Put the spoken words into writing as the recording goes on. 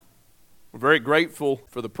We're very grateful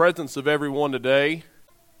for the presence of everyone today.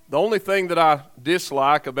 The only thing that I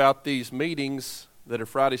dislike about these meetings that are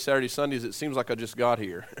Friday, Saturday, Sundays, it seems like I just got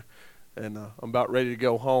here and I'm about ready to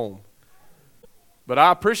go home. But I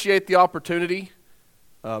appreciate the opportunity,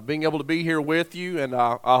 being able to be here with you, and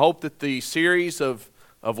I hope that the series of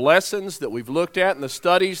lessons that we've looked at and the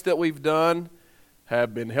studies that we've done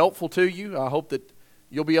have been helpful to you. I hope that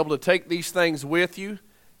you'll be able to take these things with you,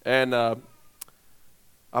 and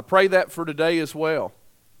I pray that for today as well.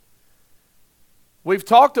 We've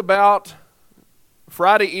talked about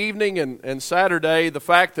Friday evening and Saturday the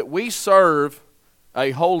fact that we serve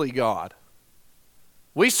a holy God.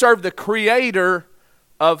 We serve the Creator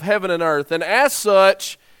of heaven and earth, and as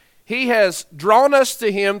such, He has drawn us to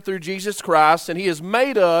Him through Jesus Christ, and He has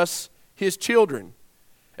made us His children.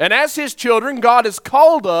 And as His children, God has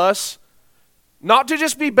called us not to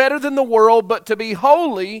just be better than the world, but to be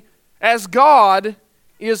holy as God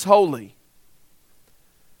is holy.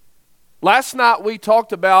 Last night we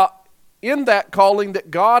talked about in that calling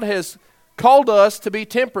that God has called us to be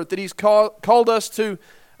temperate, that He's called us to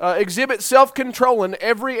exhibit self-control in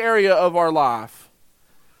every area of our life.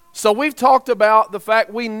 So we've talked about the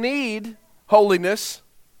fact we need holiness,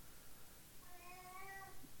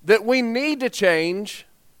 that we need to change,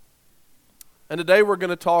 and today we're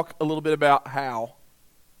going to talk a little bit about how.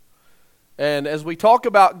 And as we talk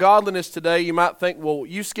about godliness today, you might think, well,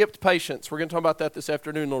 you skipped patience. We're going to talk about that this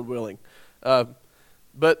afternoon, Lord willing.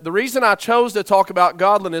 But the reason I chose to talk about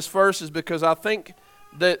godliness first is because I think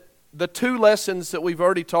that the two lessons that we've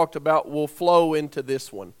already talked about will flow into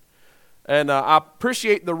this one. And I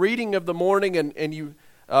appreciate the reading of the morning, and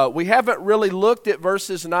we haven't really looked at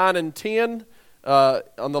verses 9 and 10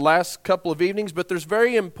 on the last couple of evenings, but there's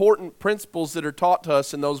very important principles that are taught to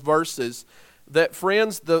us in those verses that,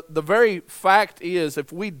 friends, the very fact is,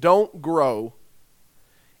 if we don't grow,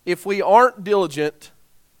 if we aren't diligent,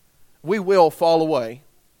 we will fall away.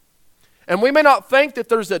 And we may not think that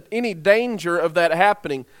there's any danger of that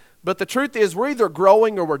happening, but the truth is we're either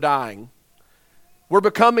growing or we're dying. We're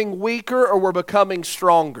becoming weaker or we're becoming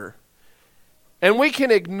stronger. And we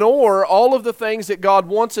can ignore all of the things that God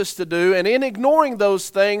wants us to do, and in ignoring those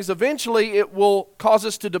things, eventually it will cause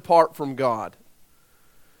us to depart from God.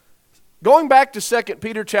 Going back to 2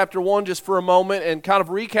 Peter chapter 1 just for a moment and kind of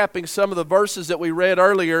recapping some of the verses that we read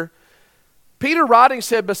earlier, Peter writing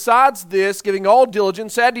said, "Besides this, giving all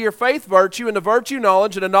diligence, add to your faith virtue, and to virtue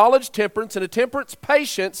knowledge, and to knowledge temperance, and to temperance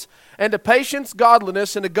patience, and to patience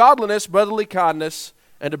godliness, and to godliness brotherly kindness,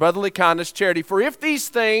 and to brotherly kindness charity. For if these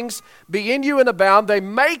things be in you and abound, they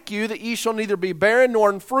make you that ye shall neither be barren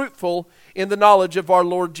nor unfruitful in the knowledge of our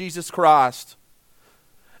Lord Jesus Christ."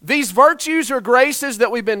 These virtues or graces that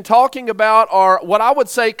we've been talking about are what I would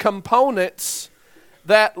say components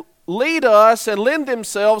that lead us and lend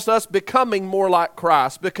themselves to us becoming more like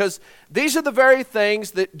Christ, because these are the very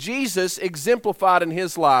things that Jesus exemplified in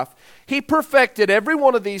His life. He perfected every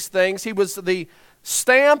one of these things. He was the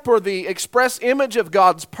stamp or the express image of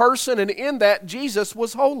God's person, and in that Jesus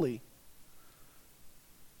was holy.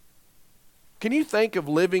 Can you think of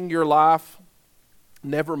living your life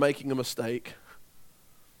never making a mistake?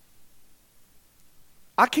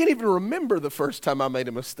 I can't even remember the first time I made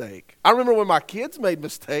a mistake. I remember when my kids made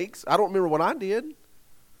mistakes. I don't remember when I did.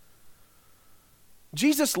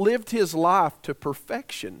 Jesus lived His life to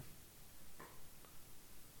perfection.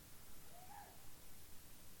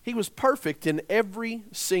 He was perfect in every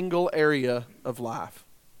single area of life.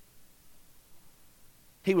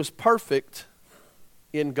 He was perfect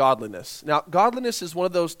in godliness. Now, godliness is one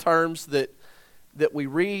of those terms that we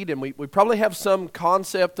read and we probably have some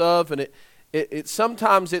concept of, and it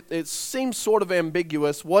sometimes seems sort of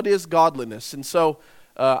ambiguous. What is godliness? And so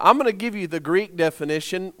I'm going to give you the Greek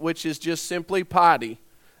definition, which is just simply piety.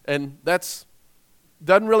 And that's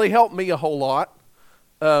doesn't really help me a whole lot.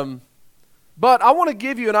 But I want to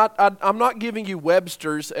give you, and I'm not giving you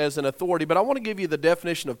Webster's as an authority, but I want to give you the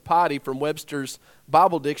definition of piety from Webster's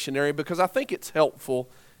Bible Dictionary because I think it's helpful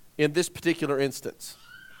in this particular instance.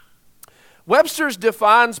 Webster's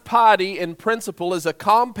defines piety in principle as a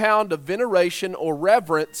compound of veneration or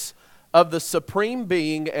reverence of the supreme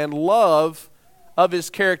being and love of His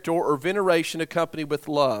character, or veneration accompanied with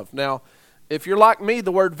love. Now, if you're like me,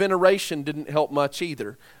 the word veneration didn't help much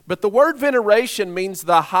either. But the word veneration means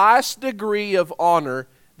the highest degree of honor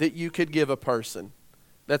that you could give a person.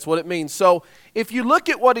 That's what it means. So if you look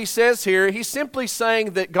at what he says here, he's simply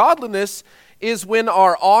saying that godliness is when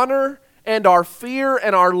our honor and our fear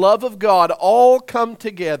and our love of God all come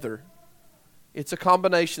together. It's a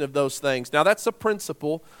combination of those things. Now that's the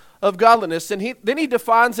principle of godliness. And then he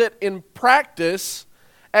defines it in practice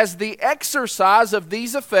as the exercise of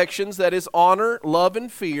these affections, that is honor, love,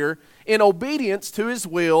 and fear, in obedience to his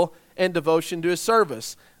will and devotion to his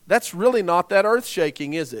service. That's really not that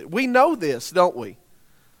earth-shaking, is it? We know this, don't we?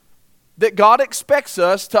 That God expects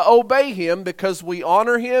us to obey him because we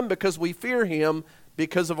honor him, because we fear him,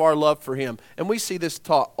 because of our love for him. And we see this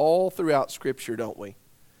taught all throughout Scripture, don't we?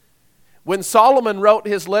 When Solomon wrote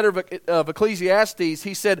his letter of Ecclesiastes,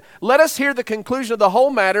 he said, "Let us hear the conclusion of the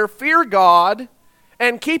whole matter. Fear God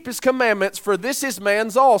and keep his commandments, for this is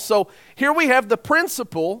man's all." So here we have the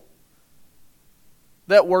principle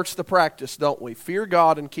that works the practice, don't we? Fear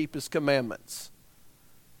God and keep his commandments.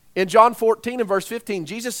 In John 14 and verse 15,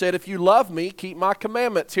 Jesus said, "If you love me, keep my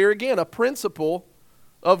commandments." Here again, a principle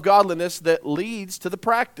of godliness that leads to the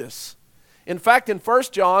practice. In fact, in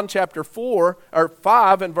 1 John chapter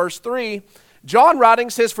 5 and verse 3, John writing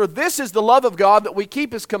says, "For this is the love of God, that we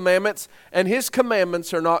keep his commandments, and his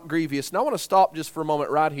commandments are not grievous." Now I want to stop just for a moment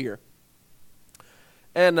right here.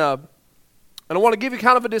 And I want to give you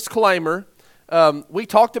kind of a disclaimer. We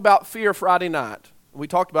talked about fear Friday night. We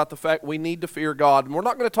talked about the fact we need to fear God. And we're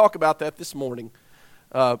not going to talk about that this morning,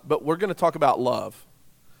 but we're going to talk about love.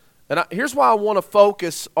 And here's why I want to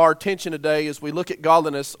focus our attention today as we look at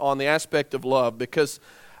godliness on the aspect of love, because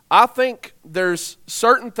I think there's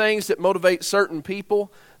certain things that motivate certain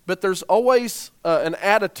people, but there's always an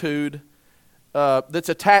attitude that's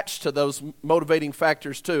attached to those motivating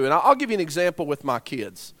factors too. And I'll give you an example with my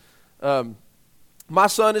kids. My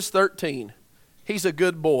son is 13. He's a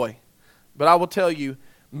good boy. But I will tell you,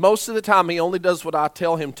 most of the time he only does what I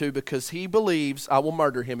tell him to because he believes I will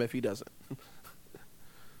murder him if he doesn't.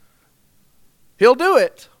 He'll do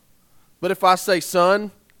it. But if I say, "Son,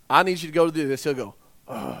 I need you to go do this," he'll go,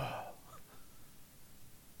 "Ugh."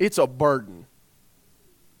 It's a burden.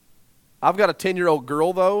 I've got a 10-year-old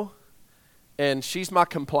girl, though, and she's my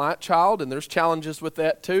compliant child, and there's challenges with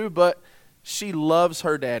that too, but she loves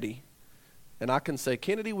her daddy. And I can say,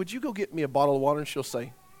 "Kennedy, would you go get me a bottle of water?" And she'll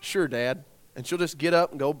say, "Sure, Dad." And she'll just get up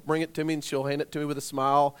and go bring it to me, and she'll hand it to me with a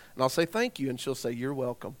smile, and I'll say, "Thank you," and she'll say, "You're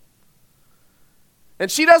welcome." And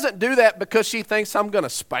she doesn't do that because she thinks I'm going to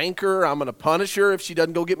spank her, I'm going to punish her if she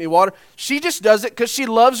doesn't go get me water. She just does it because she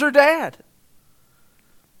loves her dad.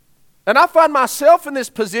 And I find myself in this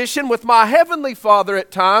position with my Heavenly Father at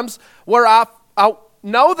times where I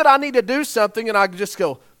know that I need to do something, and I just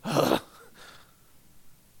go, "Ugh."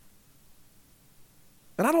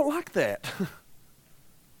 And I don't like that.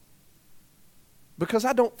 Because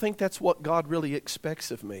I don't think that's what God really expects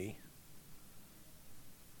of me.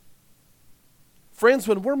 Friends,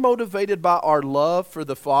 when we're motivated by our love for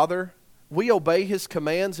the Father, we obey his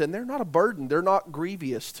commands, and they're not a burden. They're not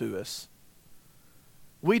grievous to us.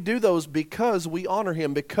 We do those because we honor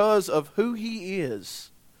him, because of who he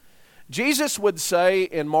is. Jesus would say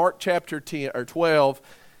in Mark chapter 10 or 12,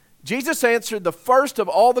 Jesus answered, "The first of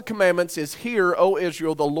all the commandments is, Hear, O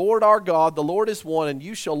Israel, the Lord our God, the Lord is one, and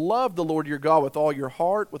you shall love the Lord your God with all your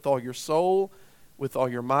heart, with all your soul, with all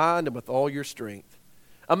your mind, and with all your strength."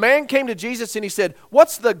 A man came to Jesus and he said,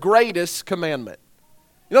 "What's the greatest commandment?"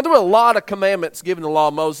 You know, there were a lot of commandments given in the law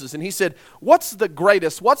of Moses, and he said, "What's the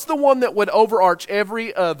greatest? What's the one that would overarch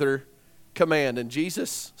every other command?" And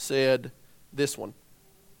Jesus said, "This one.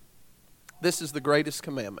 This is the greatest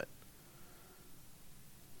commandment.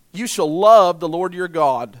 You shall love the Lord your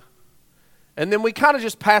God." And then we kind of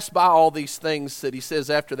just pass by all these things that he says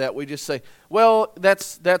after that. We just say, well,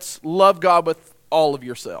 that's love God with all of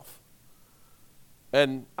yourself.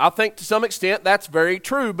 And I think to some extent that's very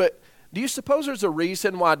true, but do you suppose there's a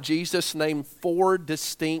reason why Jesus named 4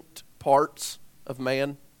 distinct parts of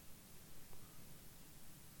man?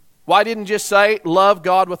 Why didn't he just say, love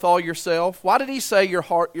God with all yourself? Why did he say your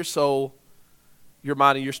heart, your soul, your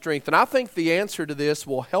mind, and your strength? And I think the answer to this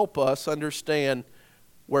will help us understand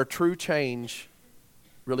where true change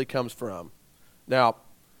really comes from. Now,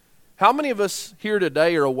 how many of us here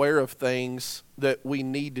today are aware of things that we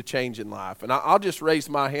need to change in life? And I'll just raise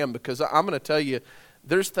my hand because I'm going to tell you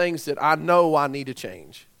there's things that I know I need to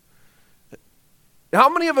change. How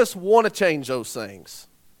many of us want to change those things?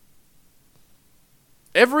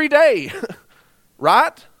 Every day,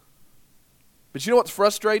 right? But you know what's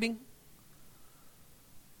frustrating?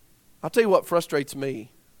 I'll tell you what frustrates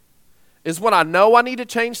me is when I know I need to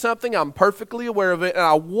change something, I'm perfectly aware of it, and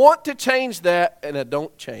I want to change that, and I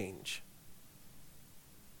don't change.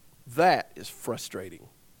 That is frustrating.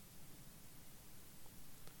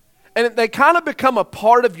 And they kind of become a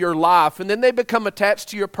part of your life, and then they become attached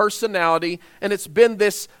to your personality, and it's been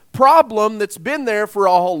this problem that's been there for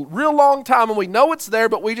a whole real long time, and we know it's there,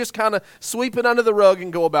 but we just kind of sweep it under the rug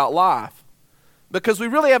and go about life because we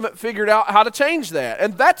really haven't figured out how to change that.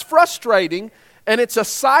 And that's frustrating, And it's a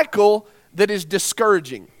cycle that is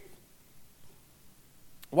discouraging.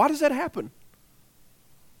 Why does that happen?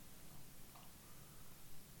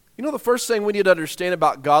 You know, the first thing we need to understand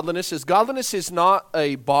about godliness is not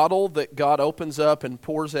a bottle that God opens up and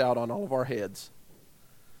pours out on all of our heads.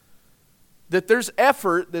 That there's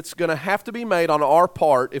effort that's going to have to be made on our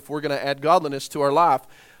part if we're going to add godliness to our life.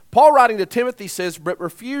 Paul, writing to Timothy, says, "But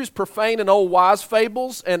refuse profane and old wise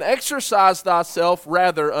fables, and exercise thyself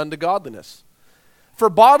rather unto godliness. For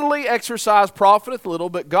bodily exercise profiteth little,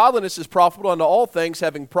 but godliness is profitable unto all things,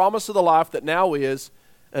 having promise of the life that now is,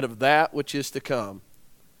 and of that which is to come."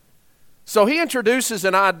 So he introduces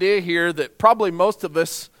an idea here that probably most of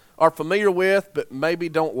us are familiar with, but maybe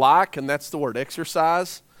don't like, and that's the word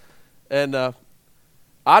exercise. And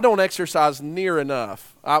I don't exercise near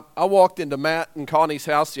enough. I walked into Matt and Connie's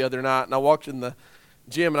house the other night, and I walked in the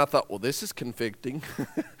gym, and I thought, well, this is convicting.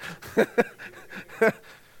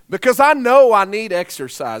 Because I know I need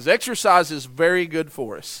exercise. Exercise is very good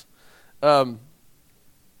for us.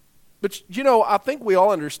 But, you know, I think we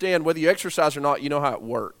all understand whether you exercise or not, you know how it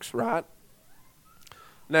works, right?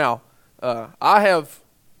 Now, I have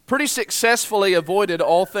pretty successfully avoided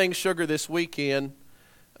all things sugar this weekend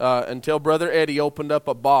until Brother Eddie opened up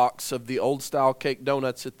a box of the old-style cake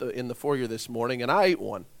donuts in the foyer this morning, and I ate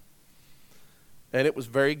one. And it was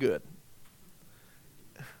very good.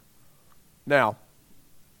 Now,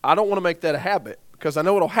 I don't want to make that a habit, because I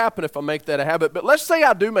know what will happen if I make that a habit. But let's say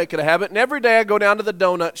I do make it a habit, and every day I go down to the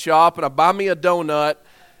donut shop, and I buy me a donut,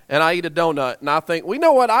 and I eat a donut. And I think, well, you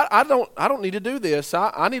know what, I don't need to do this.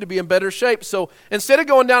 I need to be in better shape. So instead of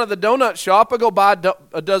going down to the donut shop, I go buy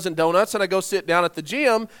a dozen donuts, and I go sit down at the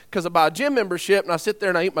gym, because I buy a gym membership, and I sit there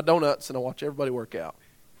and I eat my donuts, and I watch everybody work out.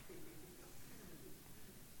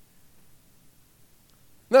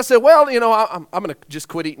 And I said, well, you know, I'm going to just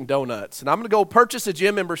quit eating donuts. And I'm going to go purchase a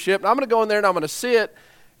gym membership. And I'm going to go in there and I'm going to sit.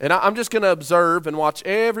 And I'm just going to observe and watch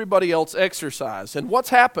everybody else exercise. And what's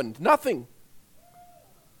happened? Nothing.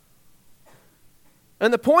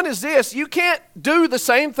 And the point is this. You can't do the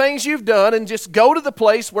same things you've done and just go to the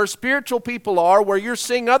place where spiritual people are, where you're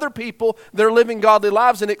seeing other people that are living godly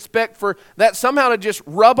lives, and expect for that somehow to just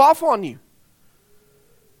rub off on you.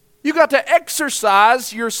 You got to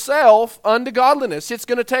exercise yourself unto godliness. It's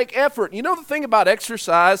going to take effort. You know, the thing about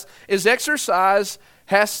exercise is exercise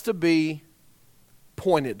has to be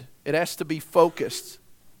pointed. It has to be focused.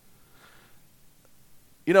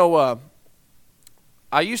 You know,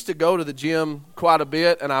 I used to go to the gym quite a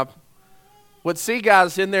bit, and I would see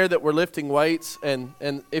guys in there that were lifting weights. And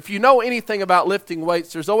if you know anything about lifting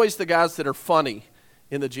weights, there's always the guys that are funny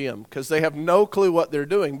in the gym, because they have no clue what they're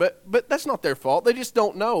doing. But that's not their fault. They just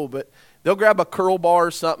don't know. But they'll grab a curl bar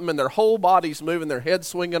or something, and their whole body's moving, their head's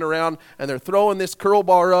swinging around, and they're throwing this curl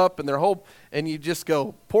bar up, and you just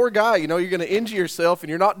go, poor guy, you know, you're going to injure yourself, and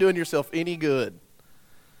you're not doing yourself any good.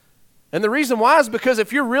 And the reason why is because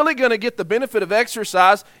if you're really going to get the benefit of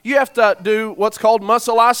exercise, you have to do what's called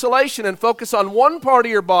muscle isolation and focus on one part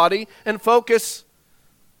of your body and focus.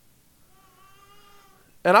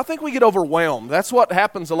 And I think we get overwhelmed. That's what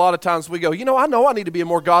happens a lot of times. We go, you know I need to be a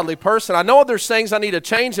more godly person. I know there's things I need to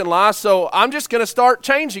change in life, so I'm just going to start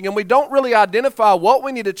changing. And we don't really identify what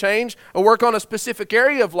we need to change or work on a specific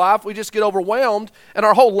area of life. We just get overwhelmed, and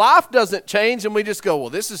our whole life doesn't change, and we just go,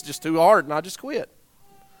 well, this is just too hard, and I just quit.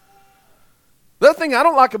 The other thing I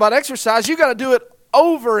don't like about exercise, you got to do it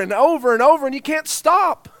over and over and over, and you can't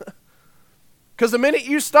stop. Because the minute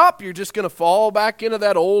you stop, you're just going to fall back into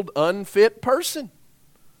that old unfit person.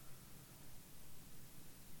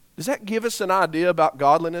 Does that give us an idea about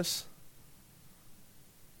godliness?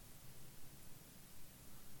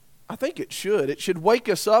 I think it should. It should wake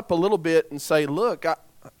us up a little bit and say, look,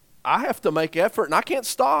 I have to make effort and I can't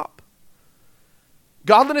stop.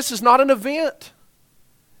 Godliness is not an event.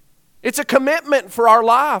 It's a commitment for our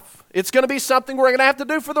life. It's going to be something we're going to have to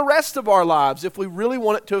do for the rest of our lives if we really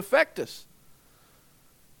want it to affect us.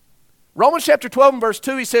 Romans chapter 12 and verse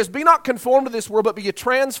 2, he says, be not conformed to this world, but be ye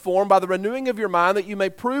transformed by the renewing of your mind, that you may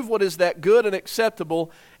prove what is that good and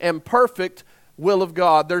acceptable and perfect will of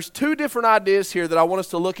God. There's two different ideas here that I want us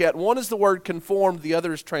to look at. One is the word conformed, the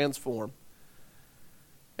other is transform.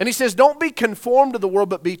 And he says, don't be conformed to the world,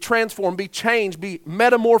 but be transformed, be changed, be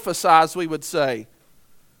metamorphosized, we would say,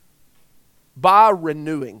 by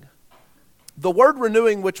renewing. The word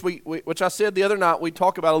renewing, which I said the other night, we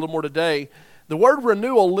talk about a little more today. The word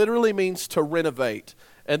renewal literally means to renovate.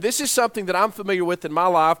 And this is something that I'm familiar with in my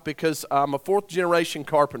life because I'm a fourth generation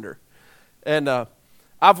carpenter. And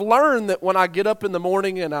I've learned that when I get up in the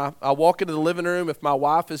morning and I walk into the living room, if my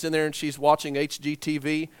wife is in there and she's watching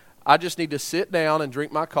HGTV, I just need to sit down and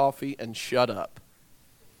drink my coffee and shut up.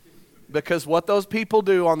 because what those people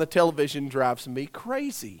do on the television drives me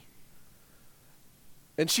crazy.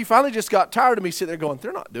 And she finally just got tired of me sitting there going,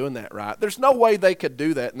 they're not doing that right. There's no way they could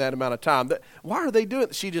do that in that amount of time. Why are they doing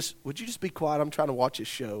it? Would you just be quiet? I'm trying to watch a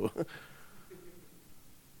show.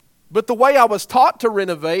 But the way I was taught to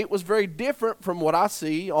renovate was very different from what I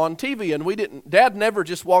see on TV. And Dad never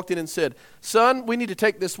just walked in and said, son, we need to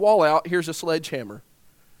take this wall out. Here's a sledgehammer.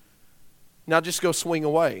 Now just go swing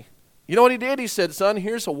away. You know what he did? He said, son,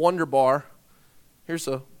 here's a Wonder Bar. Here's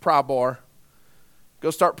a pry bar. Go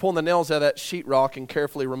start pulling the nails out of that sheetrock and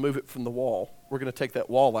carefully remove it from the wall. We're going to take that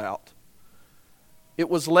wall out. It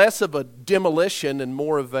was less of a demolition and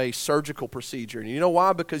more of a surgical procedure. And you know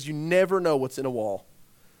why? Because you never know what's in a wall.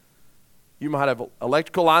 You might have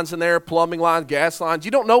electrical lines in there, plumbing lines, gas lines. You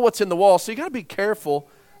don't know what's in the wall, so you got to be careful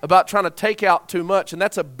about trying to take out too much. And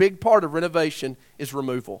that's a big part of renovation is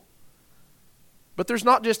removal. But there's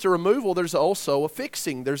not just a removal, there's also a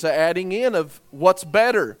fixing. There's an adding in of what's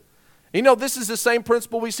better. You know, this is the same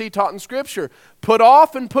principle we see taught in Scripture. Put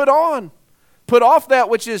off and put on. Put off that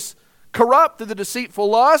which is corrupt through the deceitful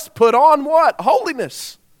lust. Put on what?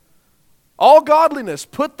 Holiness. All godliness.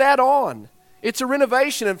 Put that on. It's a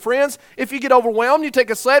renovation. And friends, if you get overwhelmed, you take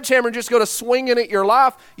a sledgehammer and just go to swinging at your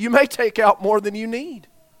life, you may take out more than you need.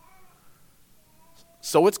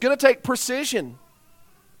 So it's going to take precision.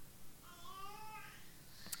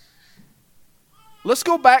 Let's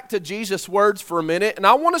go back to Jesus' words for a minute, and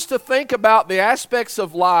I want us to think about the aspects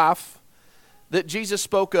of life that Jesus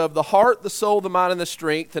spoke of, the heart, the soul, the mind, and the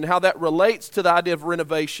strength, and how that relates to the idea of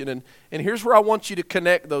renovation. And here's where I want you to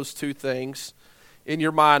connect those two things in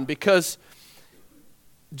your mind, because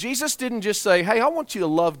Jesus didn't just say, hey, I want you to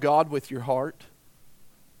love God with your heart.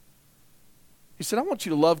 He said, I want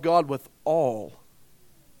you to love God with all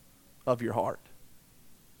of your heart.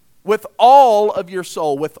 With all of your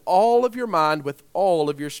soul, with all of your mind, with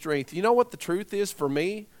all of your strength. You know what the truth is for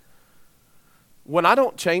me? When I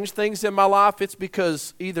don't change things in my life, it's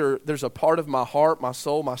because either there's a part of my heart, my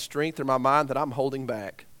soul, my strength, or my mind that I'm holding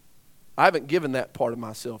back. I haven't given that part of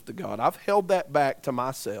myself to God. I've held that back to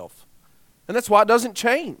myself. And that's why it doesn't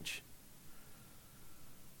change.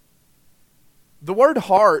 The word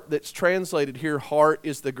heart that's translated here, heart,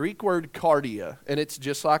 is the Greek word cardia. And it's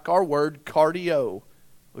just like our word cardio,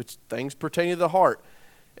 which things pertaining to the heart.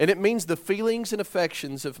 And it means the feelings and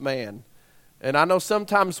affections of man. And I know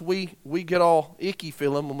sometimes we get all icky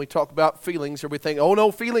feeling when we talk about feelings, or we think, oh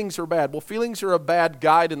no, feelings are bad. Well, feelings are a bad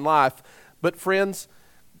guide in life. But friends,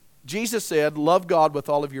 Jesus said, love God with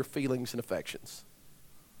all of your feelings and affections.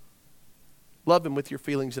 Love Him with your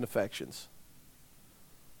feelings and affections.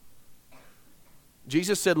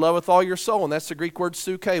 Jesus said, love with all your soul, and that's the Greek word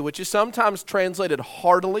suke, which is sometimes translated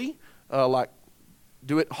heartily, like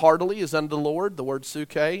do it heartily as unto the Lord, the word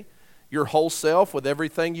suke, your whole self with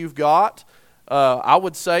everything you've got. I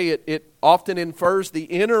would say it often infers the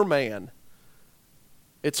inner man.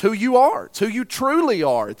 It's who you are. It's who you truly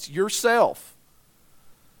are. It's yourself.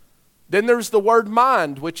 Then there's the word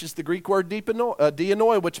mind, which is the Greek word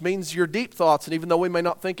dianoi, which means your deep thoughts. And even though we may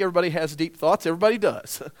not think everybody has deep thoughts, everybody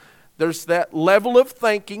does. There's that level of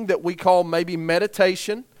thinking that we call maybe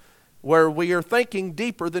meditation, where we are thinking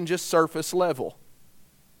deeper than just surface level.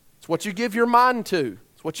 It's what you give your mind to.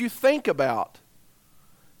 It's what you think about.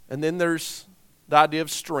 And then there's the idea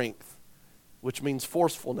of strength, which means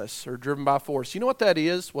forcefulness or driven by force. You know what that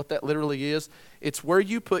is? What that literally is? It's where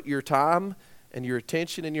you put your time and your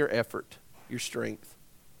attention and your effort, your strength.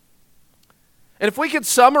 And if we could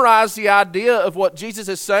summarize the idea of what Jesus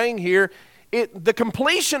is saying here, the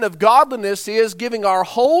completion of godliness is giving our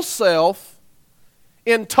whole self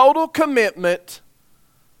in total commitment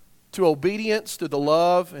to obedience to the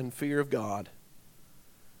love and fear of God.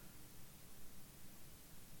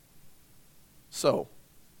 So,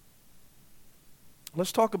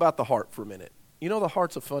 let's talk about the heart for a minute. You know, the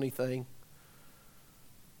heart's a funny thing.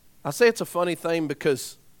 I say it's a funny thing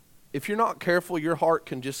because if you're not careful, your heart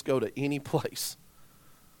can just go to any place.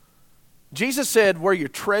 Jesus said, where your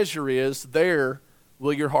treasure is, there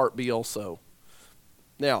will your heart be also.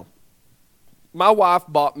 Now, my wife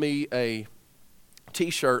bought me a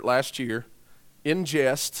t-shirt last year in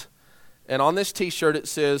jest, and on this t-shirt it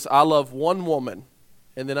says, I love one woman,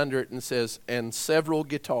 and then under it says, and several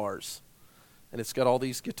guitars. And it's got all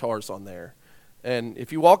these guitars on there. And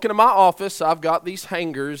if you walk into my office, I've got these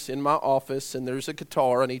hangers in my office, and there's a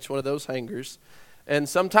guitar on each one of those hangers. And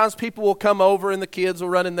sometimes people will come over, and the kids will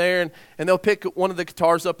run in there, and they'll pick one of the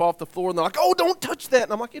guitars up off the floor, and they're like, oh, don't touch that.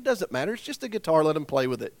 And I'm like, it doesn't matter. It's just a guitar. Let them play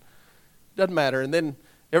with it. Doesn't matter. And then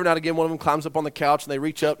every now and again, one of them climbs up on the couch, and they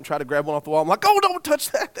reach up and try to grab one off the wall. I'm like, oh, don't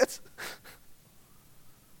touch that.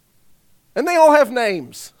 And they all have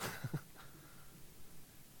names.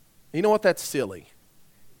 You know what? That's silly.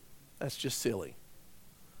 That's just silly.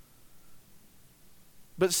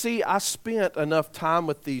 But see, I spent enough time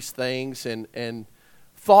with these things and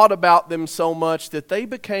thought about them so much that they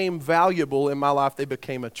became valuable in my life. They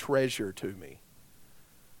became a treasure to me.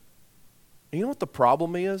 And you know what the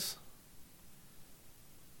problem is?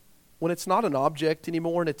 When it's not an object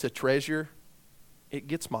anymore and it's a treasure, it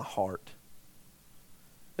gets my heart.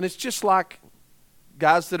 And it's just like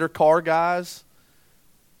guys that are car guys.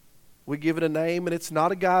 We give it a name, and it's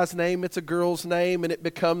not a guy's name, it's a girl's name, and it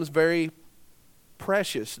becomes very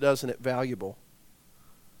precious, doesn't it? Valuable.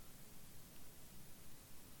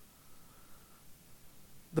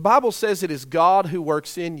 The Bible says it is God who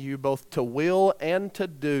works in you both to will and to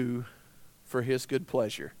do for His good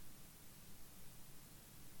pleasure.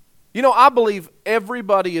 You know, I believe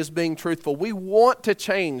everybody is being truthful. We want to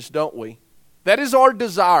change, don't we? That is our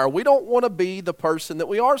desire. We don't want to be the person that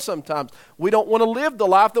we are sometimes. We don't want to live the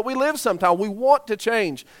life that we live sometimes. We want to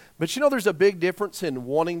change. But you know, there's a big difference in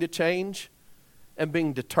wanting to change and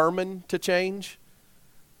being determined to change.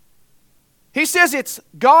 He says it's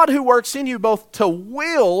God who works in you both to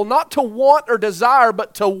will, not to want or desire,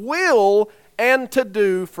 but to will and to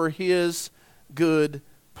do for His good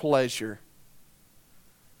pleasure.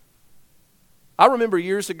 I remember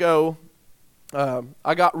years ago,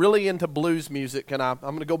 I got really into blues music, and I'm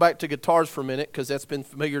going to go back to guitars for a minute because that's been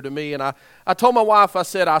familiar to me. And I told my wife, I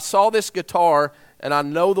said, I saw this guitar, and I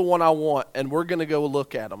know the one I want, and we're going to go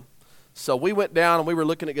look at them. So we went down, and we were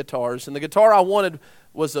looking at guitars, and the guitar I wanted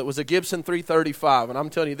was a Gibson 335, and I'm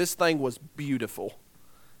telling you, this thing was beautiful.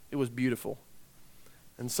 It was beautiful.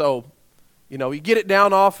 And so, you know, you get it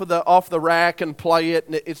down off the rack and play it,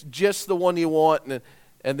 and it's just the one you want,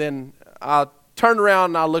 and then I turned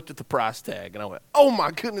around and I looked at the price tag and I went, oh my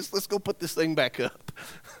goodness, let's go put this thing back up.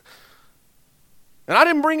 And I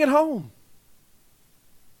didn't bring it home.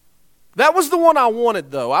 That was the one I wanted,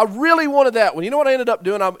 though. I really wanted that one. You know what I ended up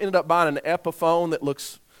doing? I ended up buying an Epiphone that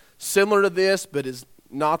looks similar to this but is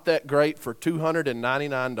not that great for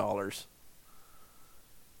 $299.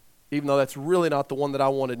 Even though that's really not the one that I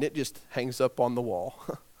wanted, and it just hangs up on the wall.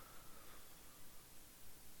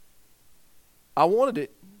 I wanted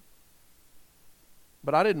it,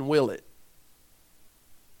 but I didn't will it.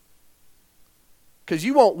 Because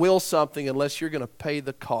you won't will something unless you're going to pay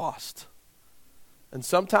the cost. And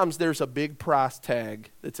sometimes there's a big price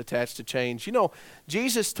tag that's attached to change. You know,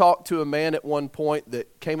 Jesus talked to a man at one point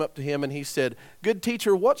that came up to him and he said, "Good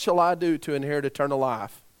teacher, what shall I do to inherit eternal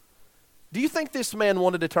life?" Do you think this man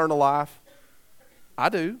wanted eternal life? I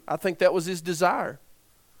do. I think that was his desire.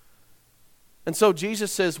 And so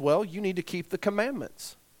Jesus says, well, you need to keep the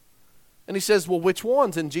commandments. And he says, well, which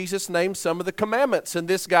ones? And Jesus names some of the commandments. And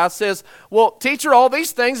this guy says, well, teacher, all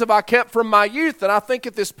these things have I kept from my youth. And I think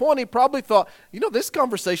at this point he probably thought, you know, this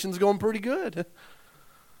conversation's going pretty good.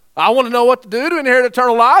 I want to know what to do to inherit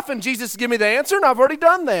eternal life. And Jesus give me the answer, and I've already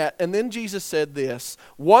done that. And then Jesus said this,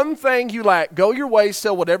 one thing you lack, go your way,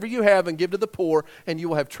 sell whatever you have and give to the poor, and you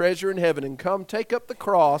will have treasure in heaven. And come, take up the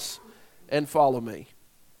cross and follow me.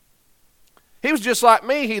 He was just like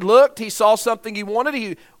me. He looked, he saw something he wanted,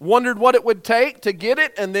 he wondered what it would take to get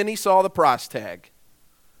it, and then he saw the price tag.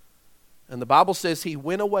 And the Bible says he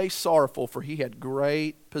went away sorrowful, for he had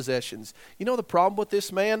great possessions. You know the problem with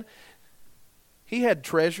this man? He had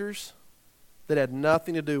treasures that had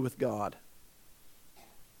nothing to do with God.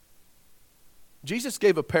 Jesus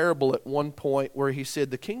gave a parable at one point where he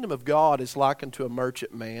said, the kingdom of God is likened to a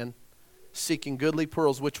merchant man seeking goodly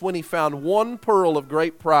pearls, which when he found one pearl of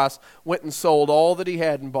great price, went and sold all that he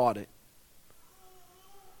had and bought it.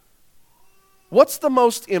 What's the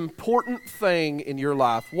most important thing in your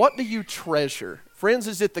life? What do you treasure? Friends,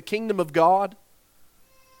 is it the kingdom of God?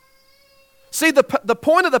 See, the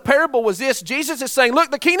point of the parable was this. Jesus is saying,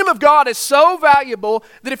 look, the kingdom of God is so valuable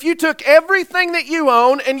that if you took everything that you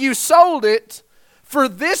own and you sold it for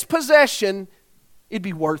this possession, it'd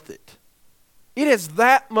be worth it. It has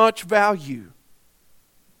that much value.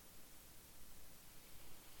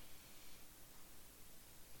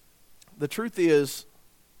 The truth is,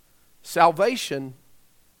 salvation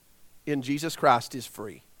in Jesus Christ is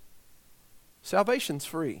free. Salvation's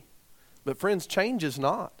free. But friends, change is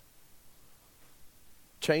not.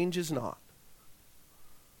 Change is not.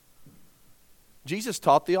 Jesus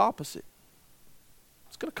taught the opposite.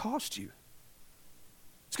 It's going to cost you.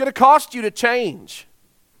 It's going to cost you to change.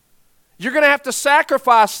 You're going to have to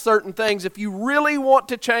sacrifice certain things if you really want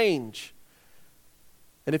to change.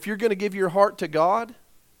 And if you're going to give your heart to God,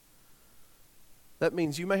 that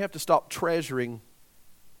means you may have to stop treasuring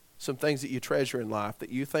some things that you treasure in life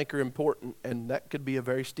that you think are important, and that could be a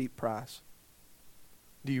very steep price.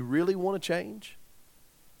 Do you really want to change?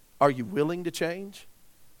 Are you willing to change?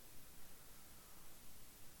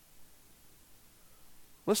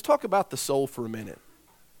 Let's talk about the soul for a minute.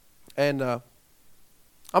 And I'm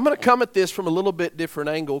going to come at this from a little bit different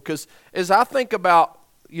angle, because as I think about,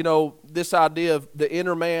 this idea of the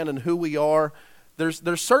inner man and who we are,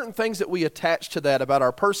 there's certain things that we attach to that about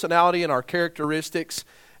our personality and our characteristics.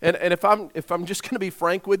 And if I'm just going to be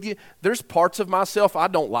frank with you, there's parts of myself I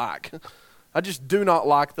don't like. I just do not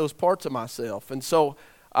like those parts of myself. And so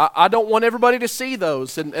I don't want everybody to see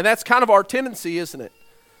those. And that's kind of our tendency, isn't it?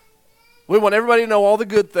 We want everybody to know all the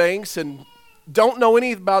good things and don't know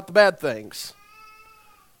any about the bad things.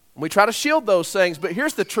 We try to shield those things, but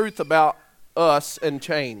here's the truth about us and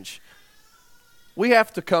change. We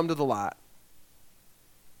have to come to the light.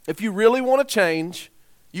 If you really want to change,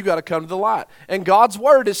 you got to come to the light. And God's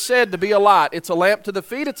word is said to be a light. It's a lamp to the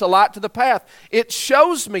feet. It's a light to the path. It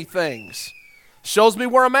shows me things. Shows me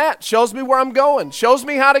where I'm at. Shows me where I'm going. Shows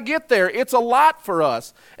me how to get there. It's a light for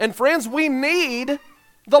us. And friends, we need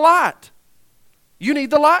the light. You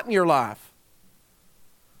need the light in your life.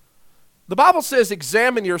 The Bible says,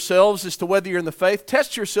 examine yourselves as to whether you're in the faith.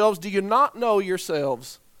 Test yourselves. Do you not know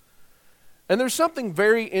yourselves? And there's something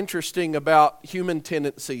very interesting about human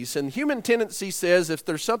tendencies. And human tendency says, if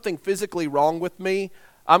there's something physically wrong with me,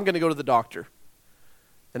 I'm going to go to the doctor.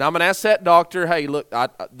 And I'm going to ask that doctor, hey, look,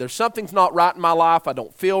 there's something's not right in my life. I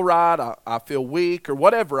don't feel right. I feel weak or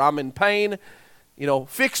whatever. I'm in pain.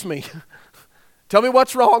 Fix me. Tell me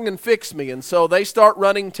what's wrong and fix me. And so they start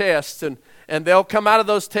running tests, and they'll come out of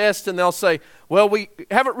those tests and they'll say, well, we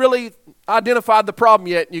haven't really identified the problem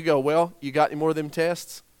yet. And you go, well, you got any more of them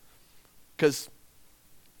tests? Because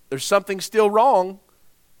there's something still wrong.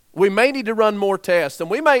 We may need to run more tests, and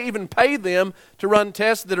we may even pay them to run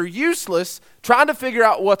tests that are useless, trying to figure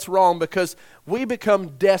out what's wrong, because we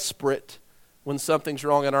become desperate when something's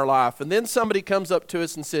wrong in our life. And then somebody comes up to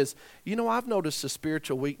us and says, I've noticed a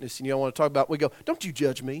spiritual weakness, and I want to talk about it. We go, don't you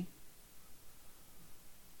judge me.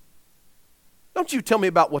 Don't you tell me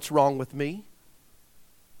about what's wrong with me.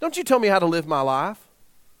 Don't you tell me how to live my life.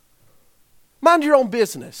 Mind your own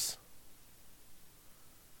business.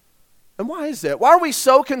 And why is that? Why are we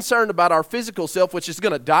so concerned about our physical self, which is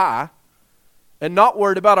going to die, and not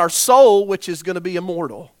worried about our soul, which is going to be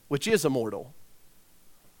immortal, which is immortal?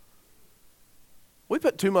 We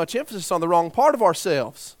put too much emphasis on the wrong part of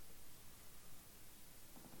ourselves.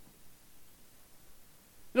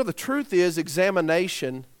 The truth is,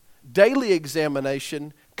 examination, daily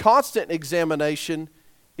examination, constant examination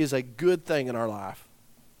is a good thing in our life.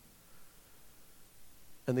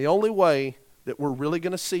 And the only way that we're really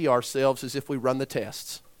going to see ourselves is if we run the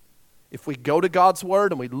tests. If we go to God's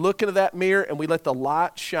word and we look into that mirror and we let the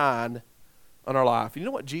light shine on our life. You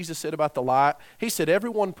know what Jesus said about the light? He said,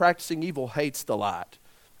 everyone practicing evil hates the light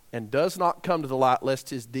and does not come to the light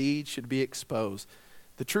lest his deeds should be exposed.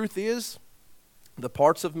 The truth is, the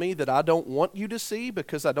parts of me that I don't want you to see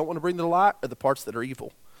because I don't want to bring to the light are the parts that are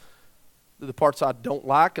evil. They're the parts I don't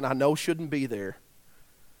like and I know shouldn't be there.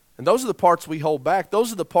 And those are the parts we hold back.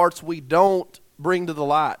 Those are the parts we don't bring to the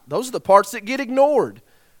light. Those are the parts that get ignored.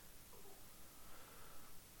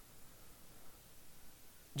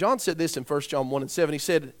 John said this in 1 John 1:7. He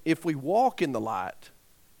said, if we walk in the light,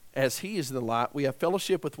 as he is in the light, we have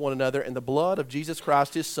fellowship with one another, and the blood of Jesus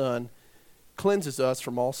Christ, his Son, cleanses us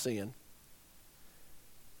from all sin.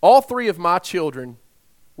 All three of my children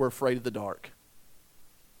were afraid of the dark.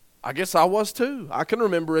 I guess I was too. I can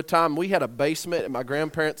remember a time we had a basement at my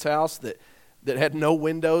grandparents' house that had no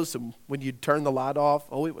windows, and when you'd turn the light off,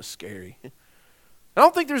 it was scary. I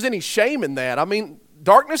don't think there's any shame in that. I mean,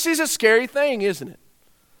 darkness is a scary thing, isn't it?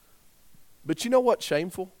 But you know what's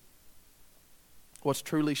shameful? What's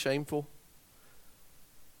truly shameful?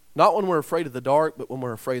 Not when we're afraid of the dark, but when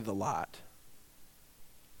we're afraid of the light.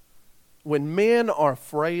 When men are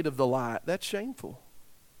afraid of the light, that's shameful.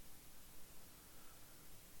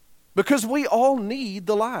 Because we all need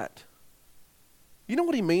the light. You know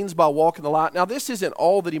what he means by walking the light? Now, this isn't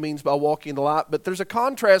all that he means by walking in the light, but there's a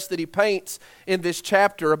contrast that he paints in this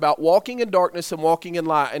chapter about walking in darkness and walking in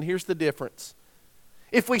light, and here's the difference.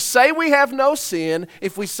 If we say we have no sin,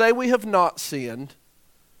 if we say we have not sinned,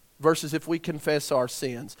 versus if we confess our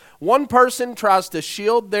sins. One person tries to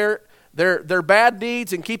shield their bad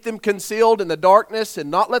deeds and keep them concealed in the darkness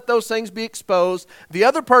and not let those things be exposed. The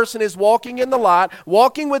other person is walking in the light,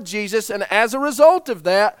 walking with Jesus, and as a result of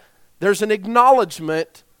that, there's an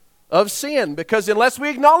acknowledgement of sin. Because unless we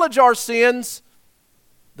acknowledge our sins,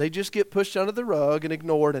 they just get pushed under the rug and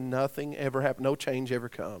ignored, and nothing ever happens. No change ever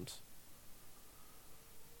comes.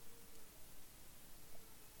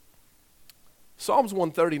 Psalms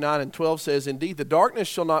 139:12 says, "Indeed, the darkness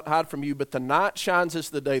shall not hide from you, but the night shines as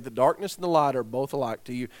the day. The darkness and the light are both alike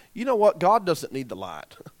to you." You know what? God doesn't need the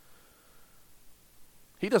light.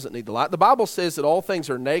 He doesn't need the light. The Bible says that all things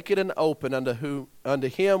are naked and open unto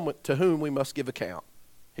him to whom we must give account.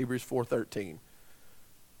 Hebrews 4:13.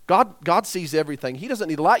 God sees everything. He doesn't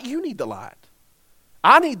need the light. You need the light.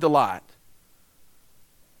 I need the light.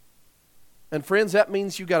 And friends, that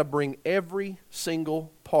means you got to bring every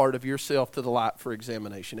single part of yourself to the light for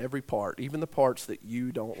examination. Every part, even the parts that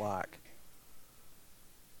you don't like.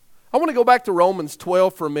 I want to go back to Romans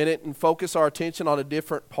 12 for a minute and focus our attention on a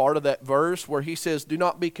different part of that verse where he says, "Do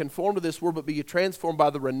not be conformed to this world, but be transformed by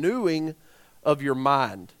the renewing of your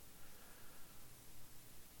mind."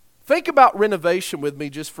 Think about renovation with me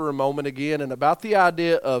just for a moment again and about the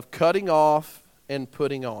idea of cutting off and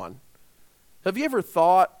putting on. Have you ever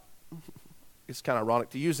thought, it's kind of ironic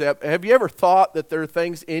to use that, have you ever thought that there are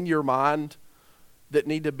things in your mind that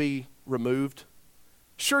need to be removed?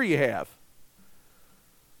 Sure you have.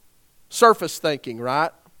 Surface thinking,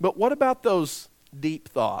 right? But what about those deep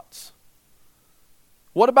thoughts?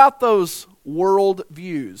 What about those world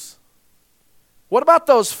views? What about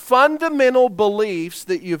those fundamental beliefs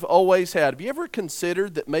that you've always had? Have you ever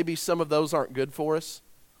considered that maybe some of those aren't good for us?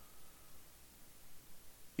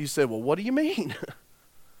 You say, well, what do you mean?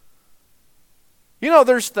 You know,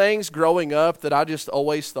 there's things growing up that I just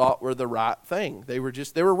always thought were the right thing. They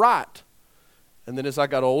were right. And then as I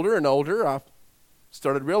got older and older, I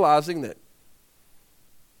started realizing that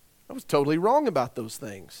I was totally wrong about those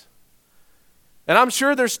things. And I'm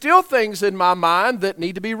sure there's still things in my mind that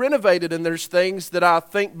need to be renovated, and there's things that I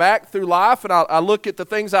think back through life, and I look at the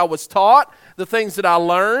things I was taught, the things that I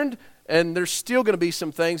learned, and there's still going to be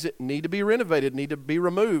some things that need to be renovated, need to be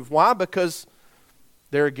removed. Why? Because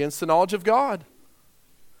they're against the knowledge of God.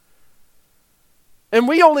 And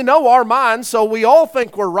we only know our minds, so we all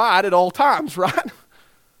think we're right at all times, right?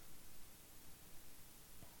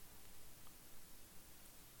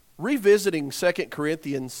 Revisiting 2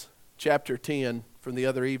 Corinthians chapter 10 from the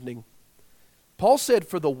other evening, Paul said,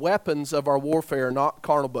 "For the weapons of our warfare are not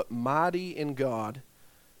carnal, but mighty in God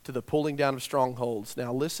to the pulling down of strongholds."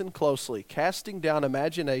 Now listen closely. "Casting down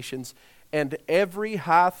imaginations and every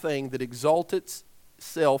high thing that exalts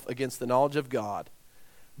itself against the knowledge of God,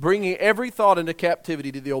 bringing every thought into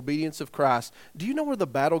captivity to the obedience of Christ." Do you know where the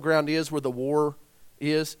battleground is, where the war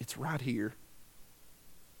is? It's right here.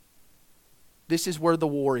 This is where the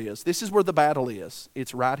war is. This is where the battle is.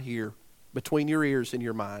 It's right here, between your ears and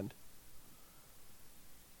your mind.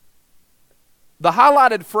 The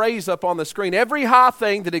highlighted phrase up on the screen, "every high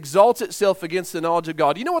thing that exalts itself against the knowledge of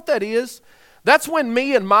God." You know what that is? That's when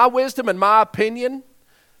me and my wisdom and my opinion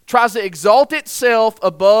tries to exalt itself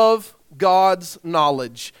above God's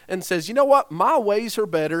knowledge and says, you know what? My ways are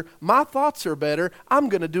better. My thoughts are better. I'm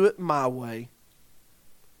going to do it my way.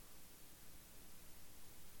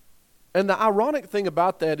 And the ironic thing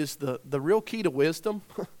about that is the real key to wisdom.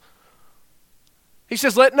 He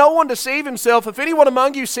says, "Let no one deceive himself. If anyone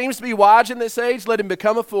among you seems to be wise in this age, let him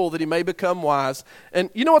become a fool that he may become wise." And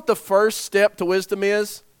you know what the first step to wisdom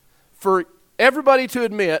is? For everybody to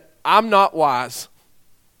admit, I'm not wise.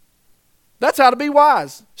 That's how to be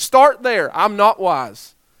wise. Start there. I'm not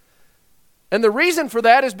wise. And the reason for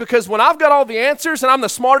that is because when I've got all the answers and I'm the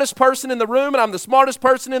smartest person in the room and I'm the smartest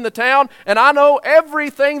person in the town and I know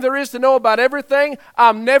everything there is to know about everything,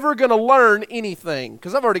 I'm never going to learn anything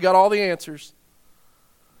because I've already got all the answers.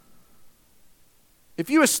 If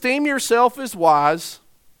you esteem yourself as wise,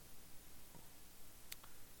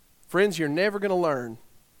 friends, you're never going to learn.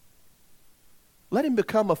 Let him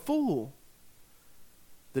become a fool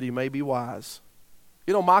that he may be wise.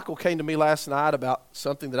 You know, Michael came to me last night about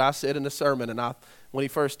something that I said in a sermon, and when he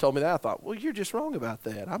first told me that, I thought, well, you're just wrong about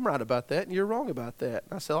that. I'm right about that, and you're wrong about that.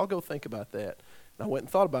 And I said, I'll go think about that. And I went and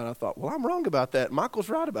thought about it. I thought, well, I'm wrong about that. Michael's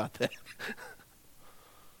right about that.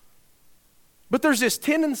 But there's this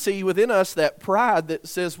tendency within us, that pride that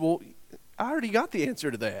says, well, I already got the answer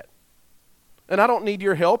to that. And I don't need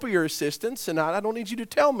your help or your assistance, and I don't need you to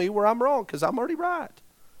tell me where I'm wrong because I'm already right.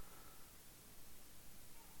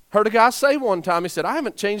 Heard a guy say one time, he said, I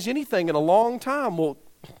haven't changed anything in a long time. Well,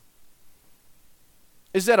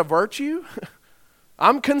 is that a virtue?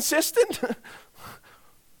 I'm consistent.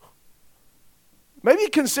 Maybe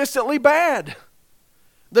consistently bad.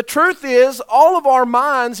 The truth is, all of our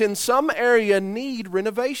minds in some area need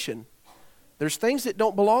renovation. There's things that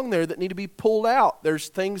don't belong there that need to be pulled out. There's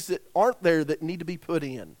things that aren't there that need to be put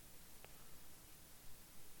in.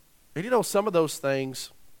 And you know, some of those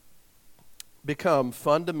things become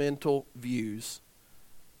fundamental views.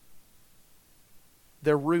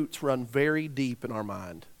 Their roots run very deep in our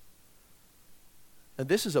mind. And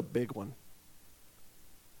this is a big one.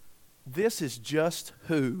 This is just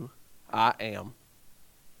who I am.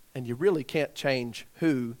 And you really can't change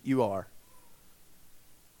who you are.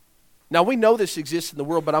 Now, we know this exists in the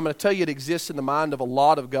world, but I'm going to tell you it exists in the mind of a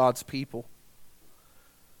lot of God's people.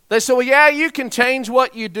 They say, well, yeah, you can change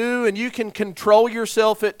what you do and you can control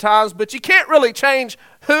yourself at times, but you can't really change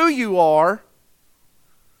who you are.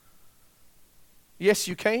 Yes,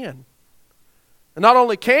 you can. And not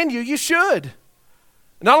only can you, you should.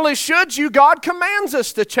 Not only should you, God commands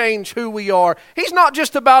us to change who we are. He's not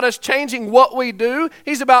just about us changing what we do.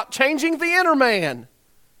 He's about changing the inner man.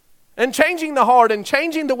 And changing the heart and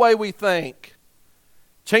changing the way we think.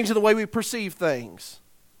 Changing the way we perceive things.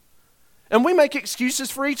 And we make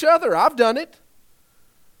excuses for each other. I've done it.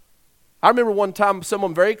 I remember one time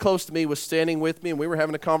someone very close to me was standing with me and we were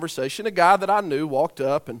having a conversation. A guy that I knew walked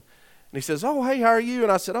up and he says, oh, hey, how are you?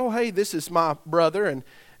 And I said, oh, hey, this is my brother. And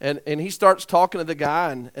he starts talking to the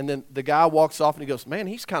guy and then the guy walks off and he goes, man,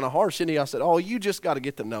 he's kind of harsh, isn't he? I said, oh, you just got to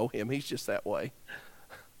get to know him. He's just that way.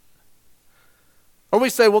 Or we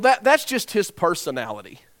say, well, that's just his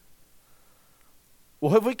personality.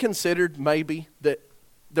 Well, have we considered maybe that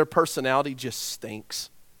their personality just stinks?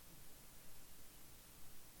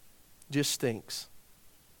 Just stinks.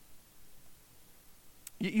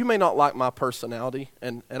 You may not like my personality,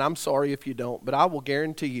 and I'm sorry if you don't, but I will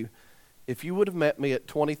guarantee you, if you would have met me at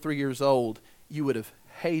 23 years old, you would have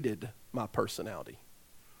hated my personality.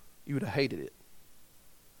 You would have hated it.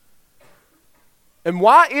 And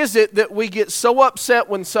why is it that we get so upset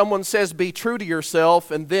when someone says be true to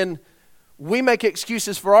yourself and then we make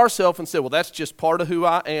excuses for ourselves and say, well, that's just part of who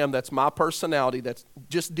I am. That's my personality.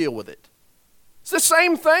 Just deal with it. It's the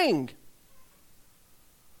same thing.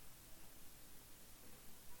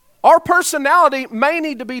 Our personality may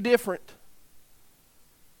need to be different.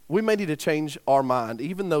 We may need to change our mind,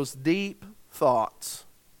 even those deep thoughts.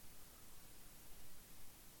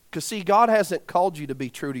 Because see, God hasn't called you to be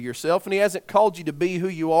true to yourself, and He hasn't called you to be who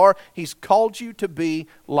you are. He's called you to be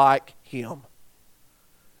like Him.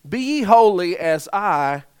 Be ye holy as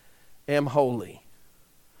I am holy.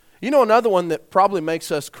 You know, another one that probably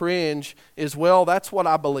makes us cringe is, well, that's what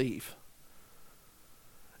I believe.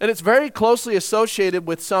 And it's very closely associated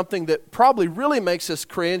with something that probably really makes us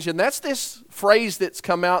cringe, and that's this phrase that's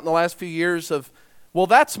come out in the last few years of, well,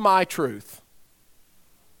 that's my truth.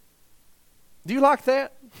 Do you like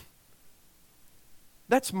that?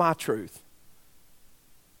 That's my truth.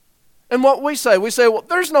 And what we say, well,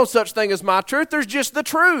 there's no such thing as my truth. There's just the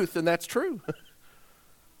truth, and that's true.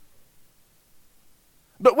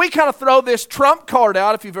 But we kind of throw this trump card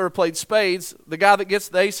out. If you've ever played spades, the guy that gets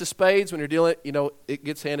the ace of spades, when you're dealing, it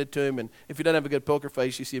gets handed to him, and if he doesn't have a good poker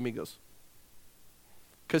face, you see him, he goes,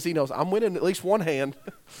 because he knows I'm winning at least one hand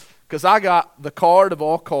because I got the card of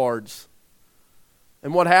all cards.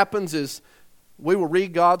 And what happens is we will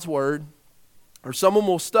read God's Word, or someone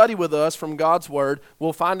will study with us from God's Word.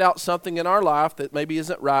 We'll find out something in our life that maybe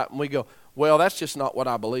isn't right, and we go, well, that's just not what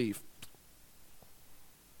I believe.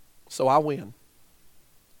 So I win,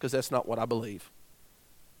 because that's not what I believe.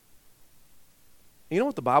 You know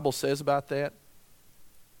what the Bible says about that?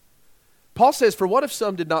 Paul says, for what if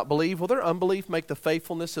some did not believe? Will their unbelief make the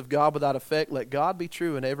faithfulness of God without effect? Let God be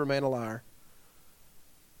true and every man a liar.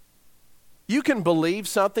 You can believe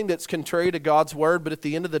something that's contrary to God's Word, but at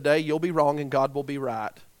the end of the day, you'll be wrong and God will be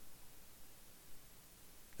right.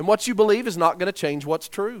 And what you believe is not going to change what's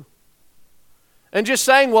true. And just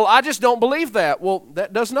saying, well, I just don't believe that. Well,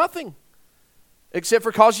 that does nothing except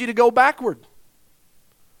for cause you to go backward.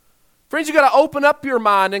 Friends, you've got to open up your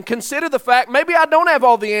mind and consider the fact, maybe I don't have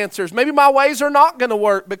all the answers. Maybe my ways are not going to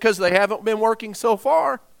work because they haven't been working so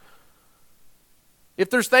far. If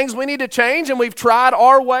there's things we need to change and we've tried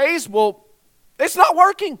our ways, well, it's not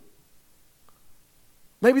working.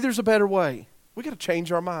 Maybe there's a better way. We got to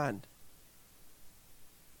change our mind.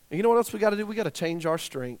 And you know what else we got to do? We got to change our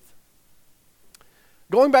strength.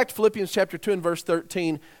 Going back to Philippians chapter 2 and verse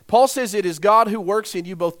 13, Paul says it is God who works in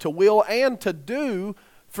you both to will and to do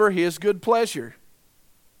for His good pleasure.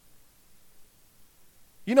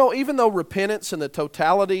 You know, even though repentance and the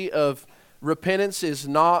totality of repentance is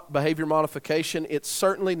not behavior modification, it's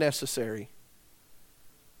certainly necessary.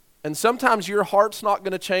 And sometimes your heart's not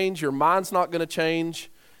going to change, your mind's not going to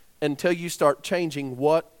change until you start changing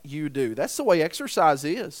what you do. That's the way exercise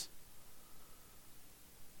is.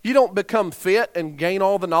 You don't become fit and gain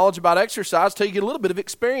all the knowledge about exercise till you get a little bit of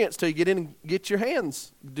experience, till you get in and get your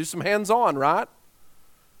hands, do some hands-on, right?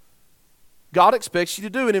 God expects you to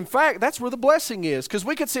do. And in fact, that's where the blessing is. Because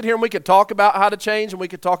we could sit here and we could talk about how to change and we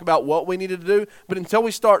could talk about what we needed to do, but until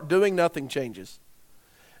we start doing, nothing changes.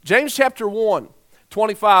 James chapter 1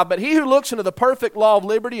 25, but he who looks into the perfect law of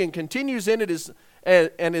liberty and continues in it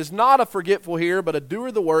and is not a forgetful hearer, but a doer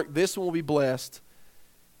of the work, this one will be blessed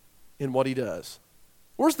in what he does.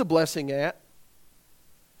 Where's the blessing at?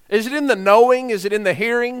 Is it in the knowing? Is it in the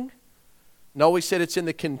hearing? No, he said it's in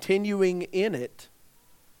the continuing in it,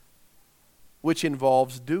 which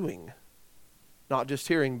involves doing. Not just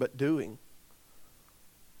hearing, but doing.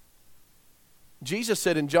 Jesus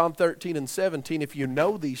said in John 13 and 17, if you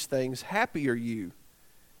know these things, happy are you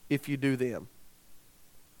if you do them.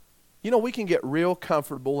 You know, we can get real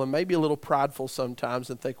comfortable and maybe a little prideful sometimes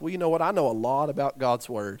and think, well, you know what, I know a lot about God's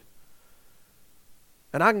Word.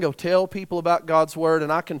 And I can go tell people about God's Word,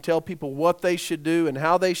 and I can tell people what they should do and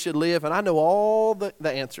how they should live, and I know all the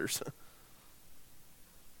answers.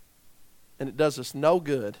 And it does us no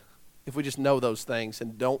good if we just know those things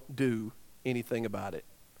and don't do anything about it.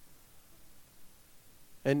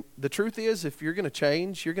 And the truth is, if you're going to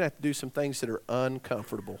change, you're going to have to do some things that are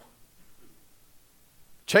uncomfortable.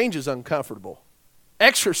 Change is uncomfortable.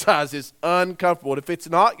 Exercise is uncomfortable. And if it's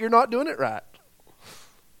not, you're not doing it right.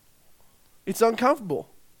 It's uncomfortable.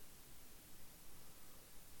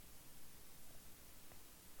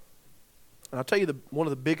 And I'll tell you, one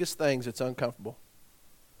of the biggest things that's uncomfortable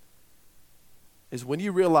is when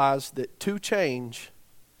you realize that to change,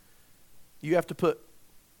 you have to put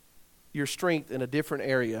your strength in a different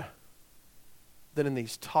area than in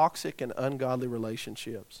these toxic and ungodly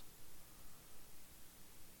relationships.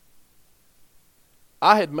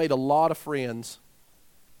 I had made a lot of friends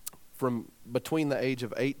from between the age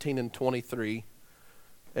of 18 and 23.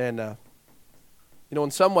 And,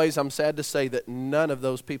 in some ways I'm sad to say that none of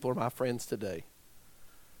those people are my friends today.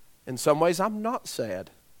 In some ways I'm not sad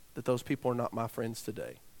that those people are not my friends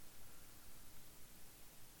today.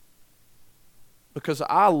 Because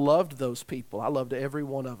I loved those people. I loved every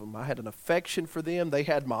one of them. I had an affection for them. They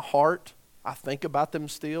had my heart. I think about them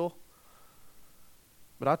still.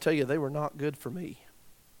 But I tell you, they were not good for me.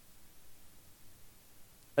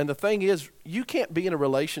 And the thing is, you can't be in a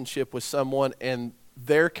relationship with someone and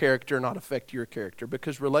their character not affect your character,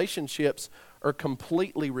 because relationships are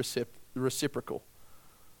completely reciprocal.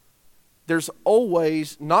 There's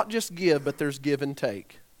always not just give, but there's give and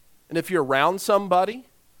take. And if you're around somebody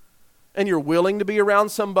and you're willing to be around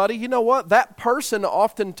somebody, you know what? That person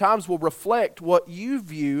oftentimes will reflect what you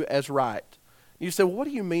view as right. You say, well, what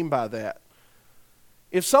do you mean by that?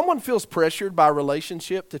 If someone feels pressured by a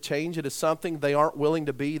relationship to change it to something they aren't willing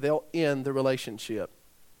to be, they'll end the relationship.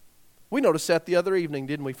 We noticed that the other evening,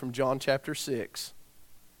 didn't we, from John chapter 6.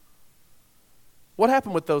 What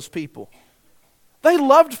happened with those people? They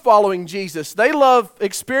loved following Jesus. They loved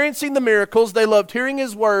experiencing the miracles. They loved hearing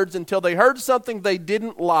His words until they heard something they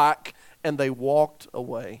didn't like and they walked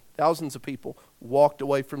away. Thousands of people walked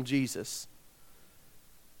away from Jesus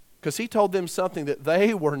because He told them something that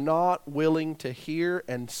they were not willing to hear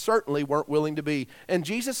and certainly weren't willing to be. And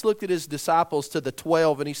Jesus looked at His disciples, to the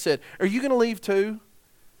 12, and He said, are you going to leave too?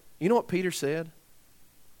 You know what Peter said?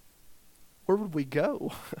 Where would we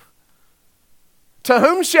go? To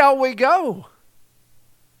whom shall we go?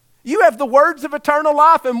 You have the words of eternal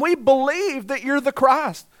life, and we believe that you're the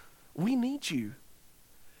Christ. We need you.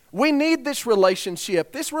 We need this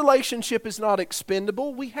relationship. This relationship is not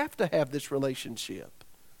expendable. We have to have this relationship.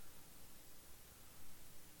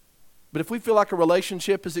 But if we feel like a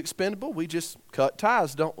relationship is expendable, we just cut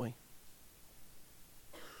ties, don't we?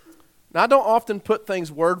 Now, I don't often put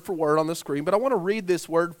things word for word on the screen, but I want to read this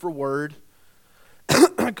word for word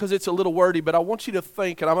because it's a little wordy, but I want you to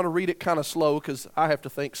think, and I'm going to read it kind of slow because I have to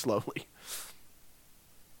think slowly.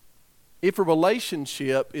 If a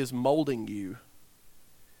relationship is molding you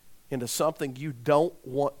into something you don't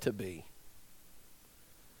want to be,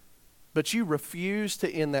 but you refuse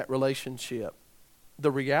to end that relationship,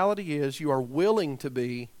 the reality is you are willing to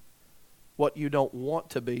be what you don't want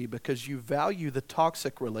to be because you value the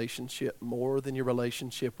toxic relationship more than your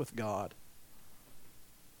relationship with God.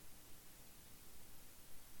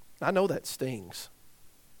 I know that stings,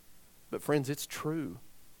 but friends, it's true.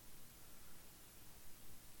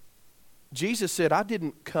 Jesus said, I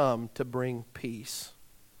didn't come to bring peace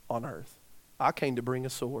on earth. I came to bring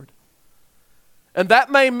a sword. And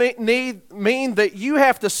that may mean that you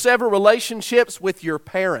have to sever relationships with your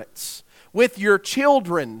parents, with your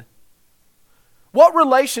children. What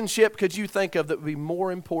relationship could you think of that would be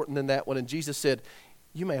more important than that one? And Jesus said,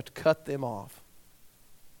 you may have to cut them off.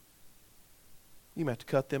 You may have to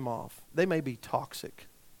cut them off. They may be toxic.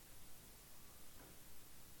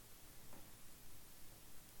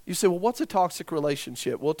 You say, well, what's a toxic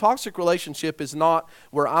relationship? Well, a toxic relationship is not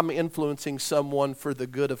where I'm influencing someone for the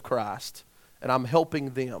good of Christ and I'm helping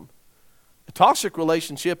them. A toxic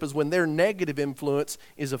relationship is when their negative influence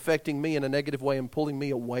is affecting me in a negative way and pulling me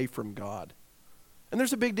away from God. And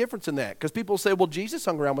there's a big difference in that, because people say, well, Jesus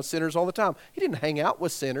hung around with sinners all the time. He didn't hang out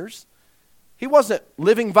with sinners. He wasn't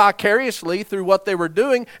living vicariously through what they were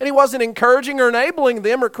doing, and he wasn't encouraging or enabling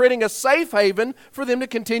them or creating a safe haven for them to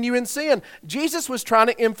continue in sin. Jesus was trying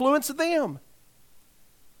to influence them.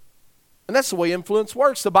 And that's the way influence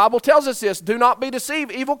works. The Bible tells us this: do not be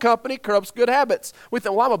deceived. Evil company corrupts good habits. We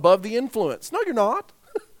think, well, I'm above the influence. No, you're not.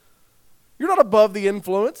 You're not above the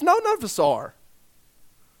influence. No, none of us are.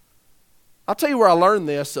 I'll tell you where I learned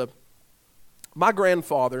this. My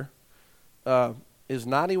grandfather is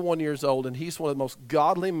 91 years old, and he's one of the most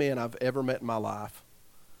godly men I've ever met in my life.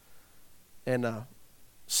 And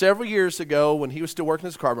several years ago, when he was still working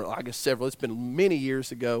as a carpenter, it's been many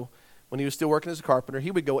years ago, when he was still working as a carpenter,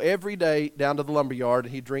 he would go every day down to the lumber yard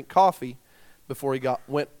and he'd drink coffee before he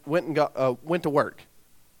went to work.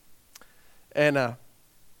 And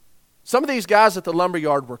some of these guys at the lumber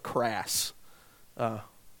yard were crass.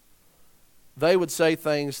 They would say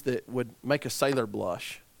things that would make a sailor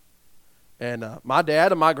blush. And my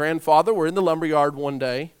dad and my grandfather were in the lumber yard one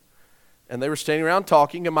day, and they were standing around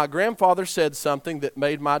talking, and my grandfather said something that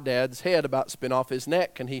made my dad's head about spin off his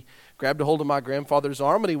neck. And he grabbed a hold of my grandfather's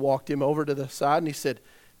arm, and he walked him over to the side, and he said,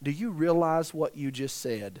 "Do you realize what you just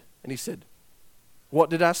said?" And he said, "What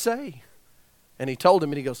did I say?" And he told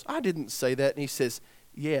him, and he goes, "I didn't say that." And he says,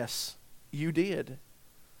 "Yes, you did."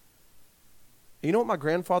 You know what my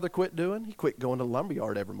grandfather quit doing? He quit going to the lumber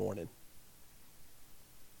yard every morning.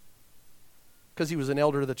 Because he was an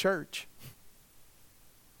elder of the church.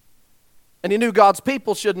 And he knew God's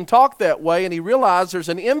people shouldn't talk that way, and he realized there's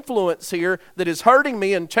an influence here that is hurting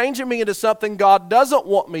me and changing me into something God doesn't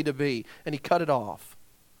want me to be, and he cut it off.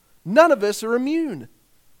 None of us are immune.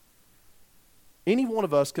 Any one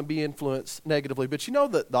of us can be influenced negatively, but you know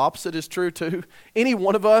that the opposite is true too. Any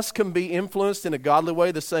one of us can be influenced in a godly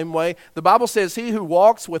way the same way. The Bible says, "He who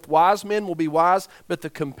walks with wise men will be wise, but the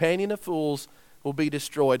companion of fools will be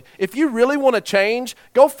destroyed." If you really want to change,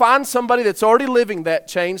 go find somebody that's already living that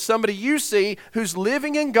change, somebody you see who's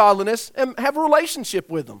living in godliness, and have a relationship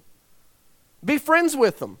with them. Be friends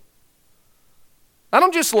with them. I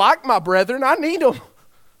don't just like my brethren, I need them.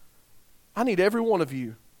 I need every one of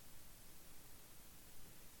you.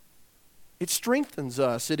 It strengthens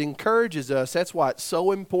us. It encourages us. That's why it's so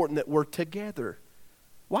important that we're together.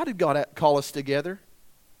 Why did God call us together?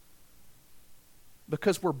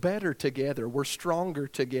 Because we're better together. We're stronger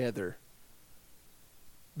together.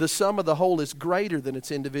 The sum of the whole is greater than its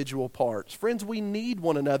individual parts. Friends, we need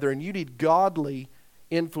one another, and you need godly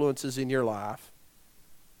influences in your life.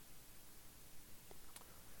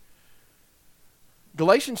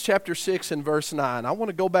 Galatians chapter 6 and verse 9. I want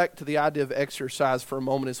to go back to the idea of exercise for a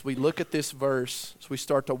moment as we look at this verse, as we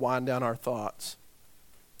start to wind down our thoughts.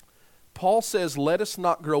 Paul says, "Let us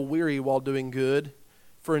not grow weary while doing good,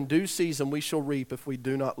 for in due season we shall reap if we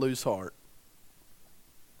do not lose heart."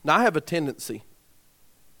 Now I have a tendency,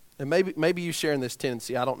 and maybe you share in this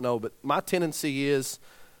tendency, I don't know, but my tendency is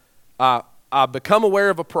I become aware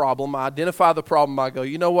of a problem, I identify the problem, I go,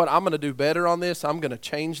 you know what, I'm going to do better on this, I'm going to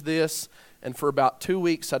change this. And for about 2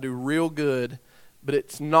 weeks, I do real good, but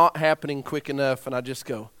it's not happening quick enough. And I just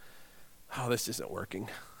go, oh, this isn't working.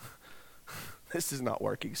 This is not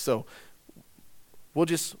working. So we'll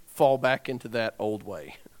just fall back into that old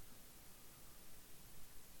way.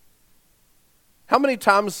 How many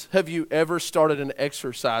times have you ever started an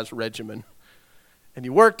exercise regimen? And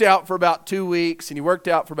you worked out for about 2 weeks, and you worked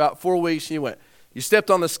out for about 4 weeks, and you stepped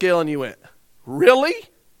on the scale and you went, really?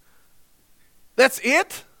 That's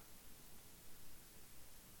it?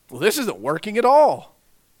 Well, this isn't working at all.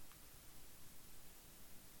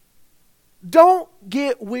 Don't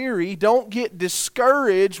get weary. Don't get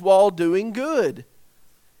discouraged while doing good.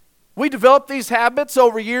 We develop these habits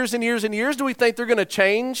over years and years and years. Do we think they're going to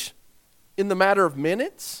change in the matter of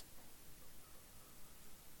minutes?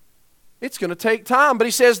 It's going to take time. But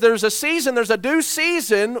he says there's a season, there's a due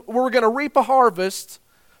season where we're going to reap a harvest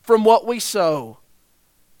from what we sow.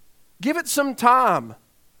 Give it some time.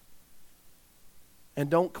 And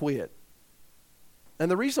don't quit. And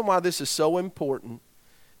the reason why this is so important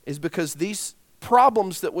is because these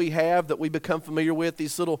problems that we have, that we become familiar with,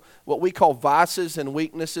 these little, what we call vices and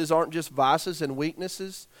weaknesses, aren't just vices and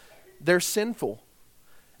weaknesses. They're sinful.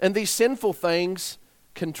 And these sinful things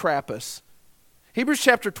can trap us. Hebrews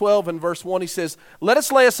chapter 12 and verse 1, he says, "Let us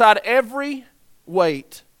lay aside every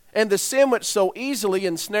weight and the sin which so easily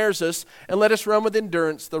ensnares us, and let us run with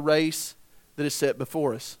endurance the race that is set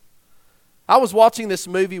before us." I was watching this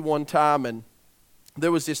movie one time, and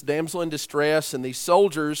there was this damsel in distress, and these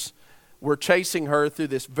soldiers were chasing her through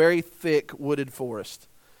this very thick wooded forest.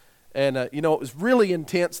 And, it was really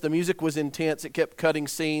intense. The music was intense. It kept cutting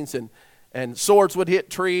scenes, and swords would hit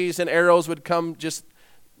trees, and arrows would come just,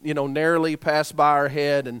 narrowly pass by her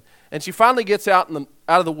head. And she finally gets out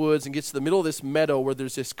of the woods and gets to the middle of this meadow where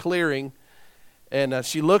there's this clearing. And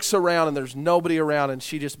she looks around, and there's nobody around, and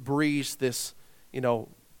she just breathes this,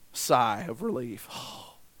 sigh of relief.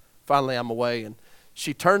 Oh, finally, I'm away. And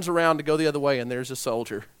she turns around to go the other way, and there's a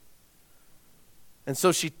soldier. And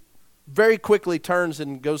so she very quickly turns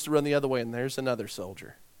and goes to run the other way, and there's another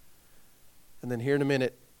soldier. And then here in a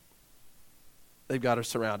minute, they've got her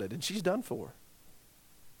surrounded, and she's done for.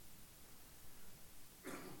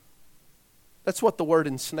 That's what the word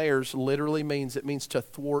ensnares literally means. It means to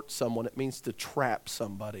thwart someone. It means to trap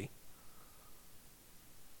somebody.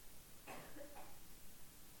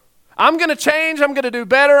 I'm going to change. I'm going to do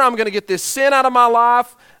better. I'm going to get this sin out of my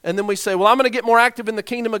life. And then we say, well, I'm going to get more active in the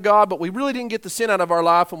kingdom of God, but we really didn't get the sin out of our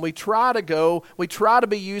life. And we try to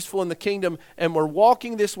be useful in the kingdom, and we're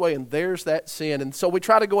walking this way, and there's that sin. And so we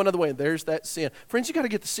try to go another way, and there's that sin. Friends, you got to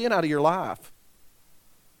get the sin out of your life.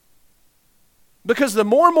 Because the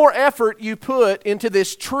more and more effort you put into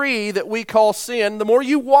this tree that we call sin, the more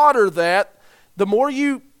you water that, the more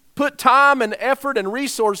you put time and effort and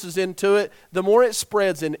resources into it, the more it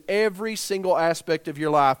spreads in every single aspect of your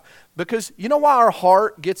life. Because you know why our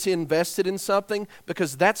heart gets invested in something?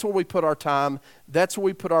 Because that's where we put our time, that's where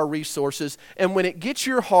we put our resources. And when it gets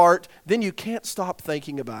your heart, then you can't stop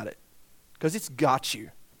thinking about it. Because it's got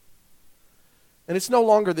you. And it's no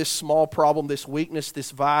longer this small problem, this weakness,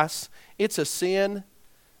 this vice. It's a sin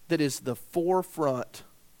that is the forefront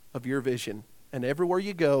of your vision. And everywhere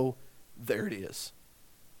you go, there it is.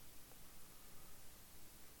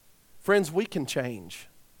 Friends, we can change.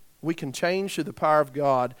 We can change through the power of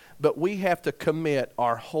God, but we have to commit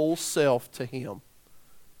our whole self to Him.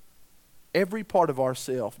 Every part of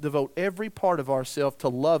ourself, devote every part of ourself to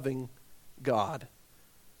loving God.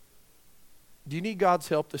 Do you need God's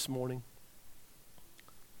help this morning?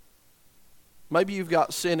 Maybe you've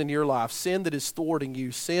got sin in your life, sin that is thwarting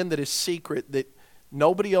you, sin that is secret that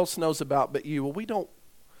nobody else knows about but you. Well, we don't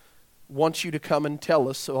want you to come and tell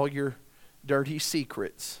us all your dirty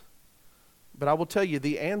secrets. But I will tell you,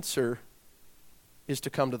 the answer is to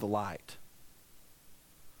come to the light.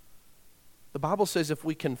 The Bible says if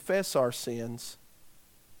we confess our sins,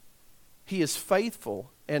 He is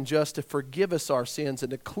faithful and just to forgive us our sins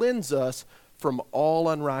and to cleanse us from all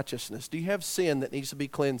unrighteousness. Do you have sin that needs to be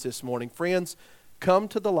cleansed this morning? Friends, come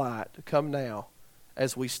to the light. Come now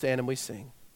as we stand and we sing.